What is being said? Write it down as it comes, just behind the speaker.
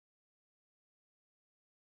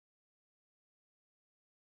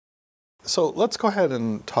So let's go ahead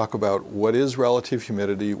and talk about what is relative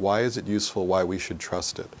humidity, why is it useful, why we should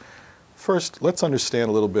trust it. First, let's understand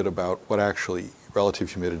a little bit about what actually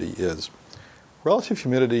relative humidity is. Relative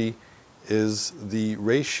humidity is the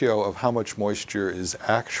ratio of how much moisture is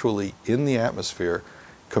actually in the atmosphere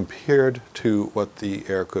compared to what the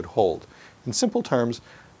air could hold. In simple terms,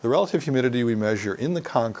 the relative humidity we measure in the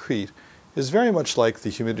concrete is very much like the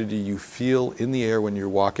humidity you feel in the air when you're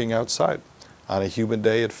walking outside. On a humid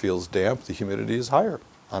day, it feels damp, the humidity is higher.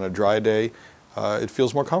 On a dry day, it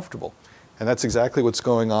feels more comfortable. And that's exactly what's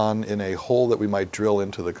going on in a hole that we might drill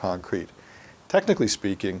into the concrete. Technically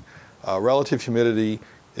speaking, relative humidity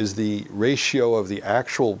is the ratio of the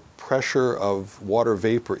actual pressure of water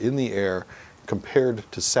vapor in the air compared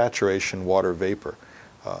to saturation water vapor.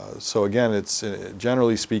 So again, it's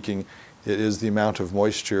generally speaking, it is the amount of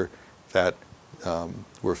moisture that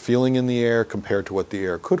we're feeling in the air compared to what the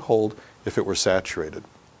air could hold if it were saturated.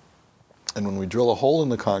 And when we drill a hole in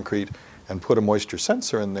the concrete and put a moisture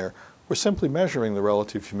sensor in there, we're simply measuring the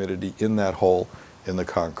relative humidity in that hole in the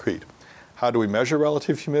concrete. How do we measure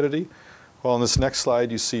relative humidity? Well, on this next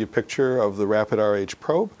slide, you see a picture of the rapid RH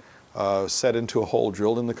probe set into a hole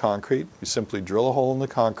drilled in the concrete. You simply drill a hole in the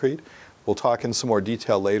concrete. We'll talk in some more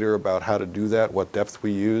detail later about how to do that, what depth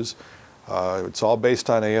we use. It's all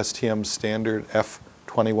based on ASTM standard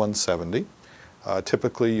F2170.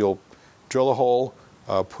 Typically, you'll drill a hole,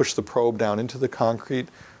 push the probe down into the concrete,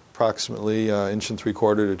 approximately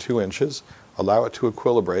 1.75 to 2 inches, allow it to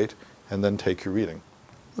equilibrate, and then take your reading.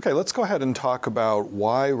 Okay, let's go ahead and talk about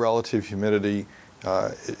why relative humidity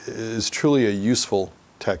is truly a useful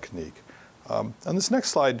technique. On this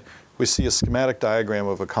next slide, we see a schematic diagram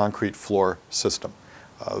of a concrete floor system.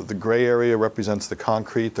 The gray area represents the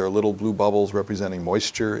concrete. There are little blue bubbles representing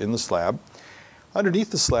moisture in the slab.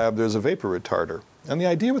 Underneath the slab, there's a vapor retarder. And the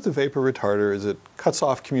idea with the vapor retarder is it cuts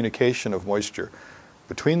off communication of moisture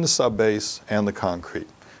between the subbase and the concrete.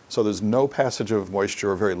 So there's no passage of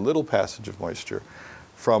moisture, or very little passage of moisture,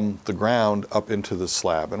 from the ground up into the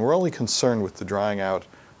slab. And we're only concerned with the drying out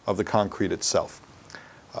of the concrete itself.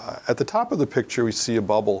 At the top of the picture, we see a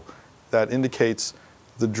bubble that indicates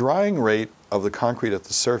the drying rate of the concrete at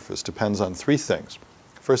the surface depends on three things.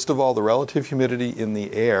 First of all, the relative humidity in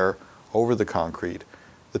the air over the concrete,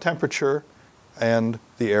 the temperature, and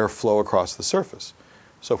the airflow across the surface.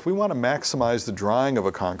 So if we want to maximize the drying of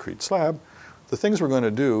a concrete slab, the things we're going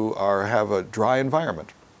to do are have a dry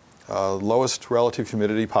environment, lowest relative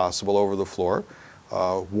humidity possible over the floor,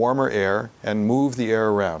 warmer air, and move the air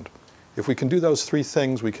around. If we can do those three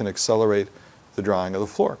things, we can accelerate the drying of the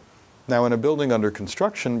floor. Now, in a building under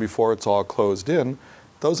construction, before it's all closed in,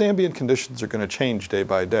 those ambient conditions are going to change day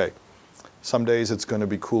by day. Some days it's going to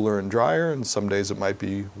be cooler and drier, and some days it might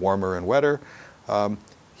be warmer and wetter.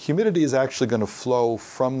 Humidity is actually going to flow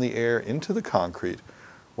from the air into the concrete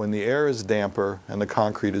when the air is damper and the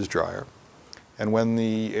concrete is drier. And when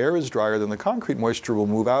the air is drier, then the concrete moisture will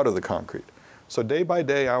move out of the concrete. So day by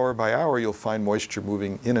day, hour by hour, you'll find moisture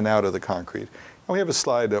moving in and out of the concrete. And we have a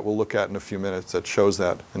slide that we'll look at in a few minutes that shows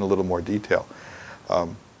that in a little more detail.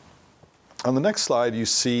 On the next slide, you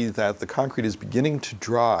see that the concrete is beginning to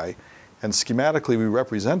dry, and schematically we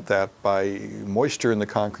represent that by moisture in the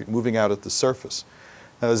concrete moving out at the surface.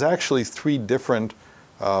 Now, there's actually three different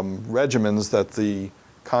regimens that the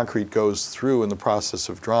concrete goes through in the process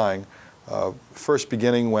of drying. First,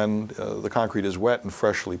 beginning when the concrete is wet and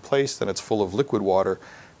freshly placed and it's full of liquid water,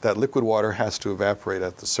 that liquid water has to evaporate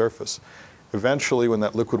at the surface. Eventually, when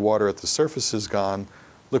that liquid water at the surface is gone,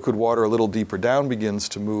 liquid water a little deeper down begins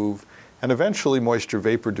to move, and eventually moisture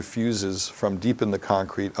vapor diffuses from deep in the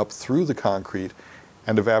concrete up through the concrete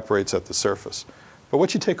and evaporates at the surface. But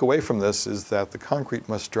what you take away from this is that the concrete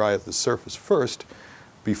must dry at the surface first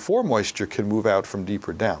before moisture can move out from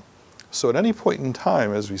deeper down. So at any point in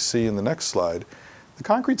time, as we see in the next slide, the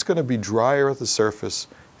concrete's going to be drier at the surface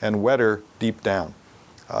and wetter deep down.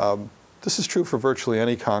 This is true for virtually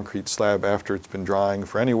any concrete slab after it's been drying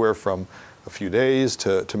for anywhere from a few days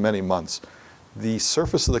to many months. The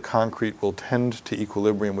surface of the concrete will tend to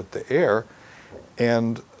equilibrium with the air,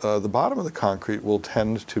 and the bottom of the concrete will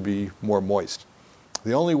tend to be more moist.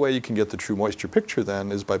 The only way you can get the true moisture picture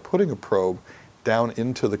then is by putting a probe down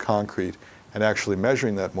into the concrete and actually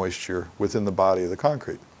measuring that moisture within the body of the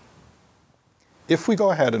concrete. If we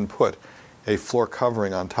go ahead and put a floor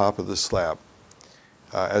covering on top of the slab,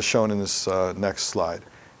 as shown in this next slide,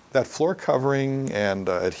 that floor covering and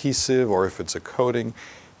adhesive, or if it's a coating,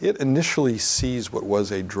 it initially sees what was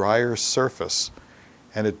a drier surface,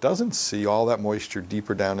 and it doesn't see all that moisture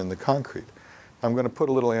deeper down in the concrete. I'm going to put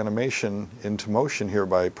a little animation into motion here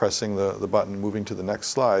by pressing the button, moving to the next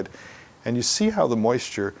slide, and you see how the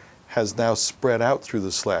moisture has now spread out through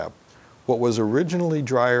the slab. What was originally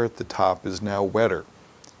drier at the top is now wetter.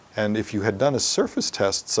 And if you had done a surface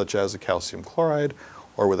test, such as a calcium chloride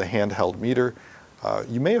or with a handheld meter,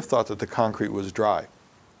 you may have thought that the concrete was dry.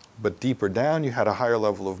 But deeper down, you had a higher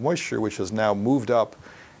level of moisture, which has now moved up.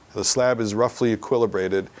 The slab is roughly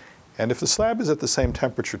equilibrated. And if the slab is at the same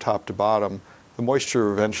temperature top to bottom, the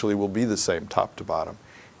moisture eventually will be the same top to bottom.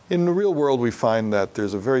 In the real world, we find that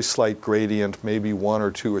there's a very slight gradient, maybe 1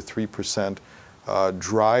 or 2 or 3%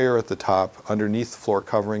 drier at the top underneath floor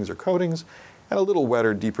coverings or coatings, and a little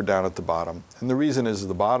wetter deeper down at the bottom. And the reason is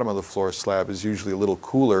the bottom of the floor slab is usually a little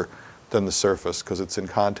cooler than the surface because it's in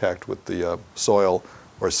contact with the soil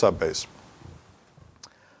or subbase.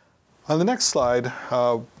 On the next slide,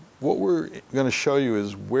 what we're going to show you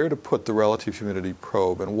is where to put the relative humidity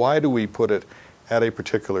probe and why do we put it at a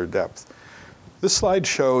particular depth. This slide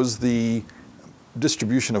shows the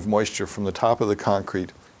distribution of moisture from the top of the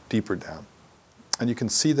concrete deeper down. And you can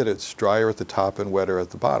see that it's drier at the top and wetter at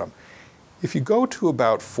the bottom. If you go to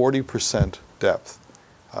about 40% depth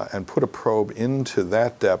and put a probe into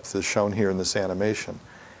that depth as shown here in this animation,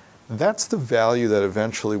 that's the value that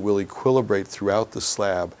eventually will equilibrate throughout the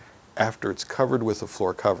slab after it's covered with a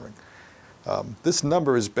floor covering. This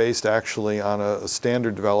number is based actually on a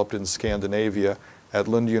standard developed in Scandinavia at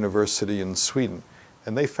Lund University in Sweden.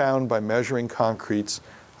 And they found by measuring concretes,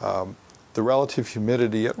 the relative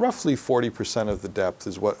humidity at roughly 40% of the depth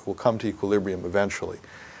is what will come to equilibrium eventually.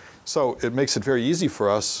 So it makes it very easy for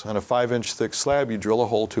us. On a 5-inch thick slab, you drill a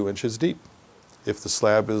hole 2 inches deep. If the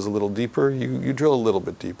slab is a little deeper, you drill a little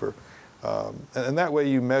bit deeper. And that way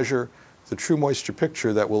you measure the true moisture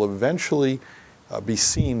picture that will eventually be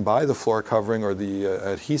seen by the floor covering or the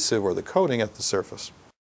adhesive or the coating at the surface.